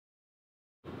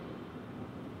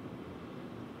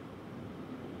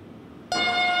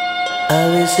A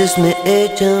veces me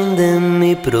echan de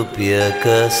mi propia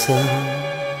casa,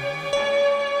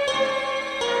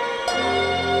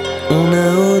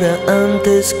 una hora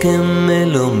antes que me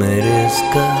lo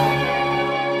merezca.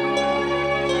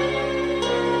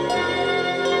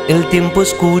 El tiempo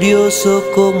es curioso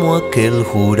como aquel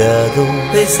jurado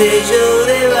de sello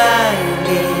de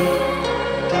baile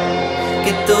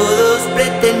que todos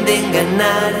pretenden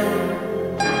ganar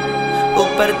o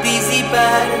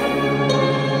participar,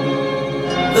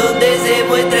 donde se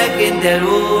muestra gente al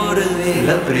borde.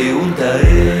 La pregunta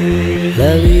es: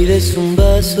 la vida es un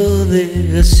vaso de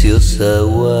gaseosa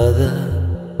aguada,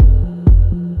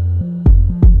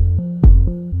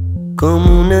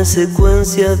 como una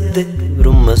secuencia de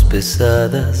bromas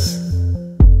pesadas.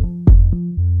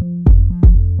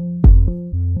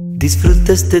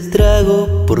 Disfruta este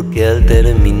trago porque al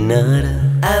terminar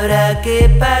habrá que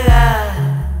pagar,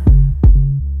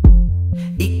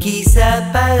 y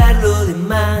quizá pagar lo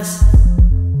demás.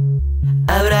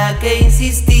 Habrá que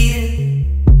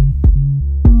insistir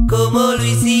como lo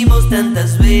hicimos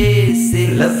tantas veces.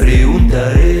 La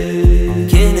pregunta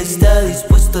es: ¿quién está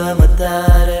dispuesto a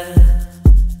matar?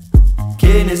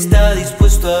 ¿Quién está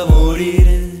dispuesto a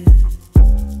morir?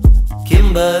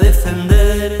 ¿Quién va a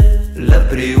defender? La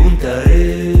pregunta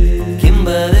es: ¿quién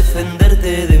va a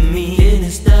defenderte de mí? ¿Quién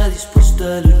está dispuesto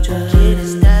a luchar? ¿Quién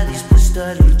está dispuesto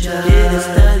a luchar? ¿Quién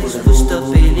está dispuesto a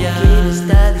pelear? ¿Quién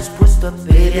está dispuesto a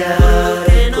pelear? Por lo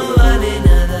que no vale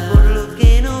nada, por lo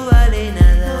que no vale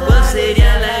nada. ¿Cuál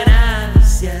sería la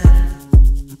gracia?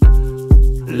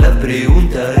 La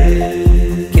pregunta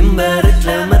es: ¿quién va a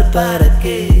reclamar para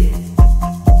qué?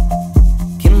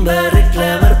 ¿Quién va a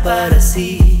reclamar para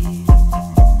sí?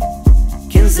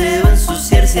 ¿Quién se va a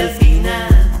ensuciar si al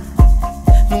final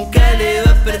nunca le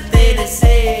va a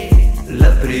pertenecer?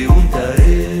 La pregunta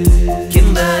es: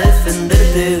 ¿quién va a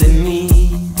defenderte de mí?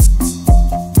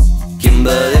 ¿Quién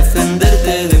va a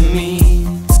defenderte de mí?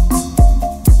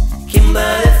 ¿Quién va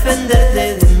a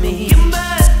defenderte de mí? ¿Quién va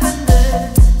a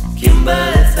defender? ¿Quién va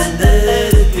a defender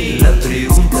de mí? La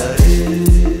pregunta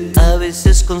es: a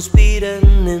veces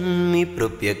conspiran en mi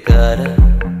propia cara,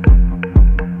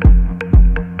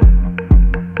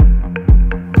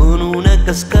 con una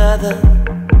cascada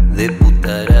de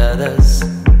putaradas.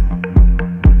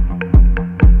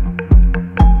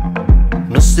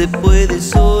 No se puede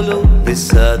solo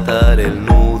desatar el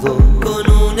nudo con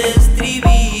un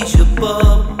estribillo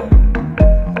pop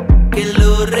que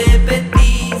lo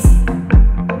repetís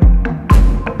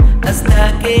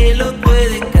hasta que lo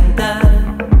pueden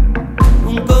cantar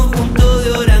un conjunto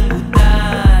de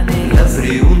orangutanes. La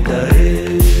pregunta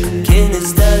es: ¿quién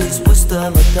está dispuesto a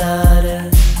matar?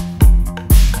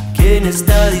 ¿Quién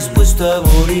está dispuesto a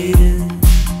morir?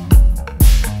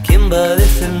 ¿Quién va a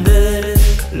defender?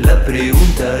 La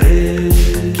pregunta es: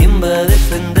 ¿quién va a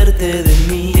defenderte de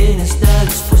mí? ¿Quién está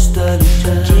dispuesto a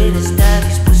luchar? ¿Quién está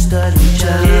dispuesto a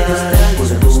luchar? ¿Quién está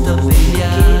dispuesto a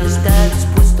pelear? ¿Quién está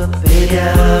dispuesto a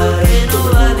pelear? Por lo que no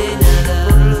vale nada,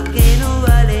 por lo que no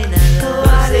vale nada.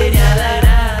 ¿Cuál sería la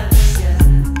gracia?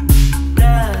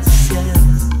 Gracias.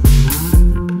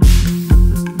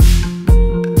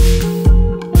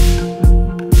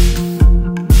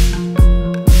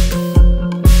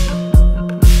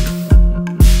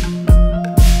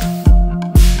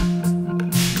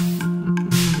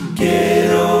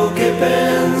 Quiero que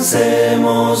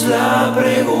pensemos la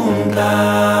pregunta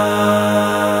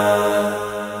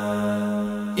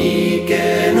y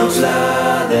que nos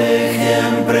la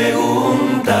dejen preguntar.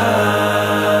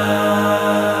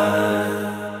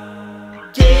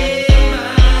 ¿Quién va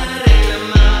a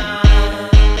reclamar?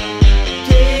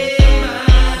 ¿Quién va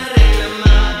a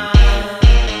reclamar?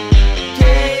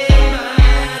 ¿Quién va a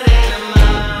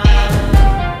reclamar?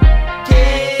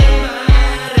 ¿Quién va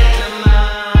a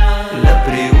reclamar? La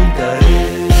pregunta es: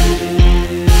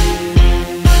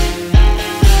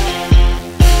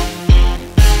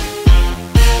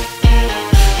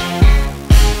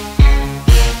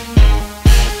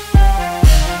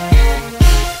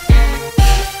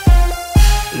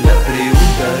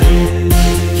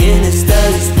 ¿quién está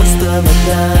dispuesto a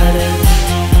matar?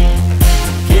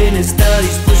 ¿Quién está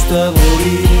dispuesto a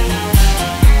morir?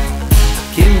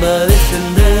 ¿Quién va a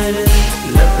defender?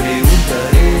 La pregunta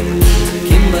es: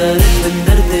 ¿quién va a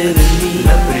defenderte de mí?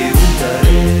 La pregunta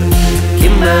es: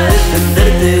 ¿quién va a defender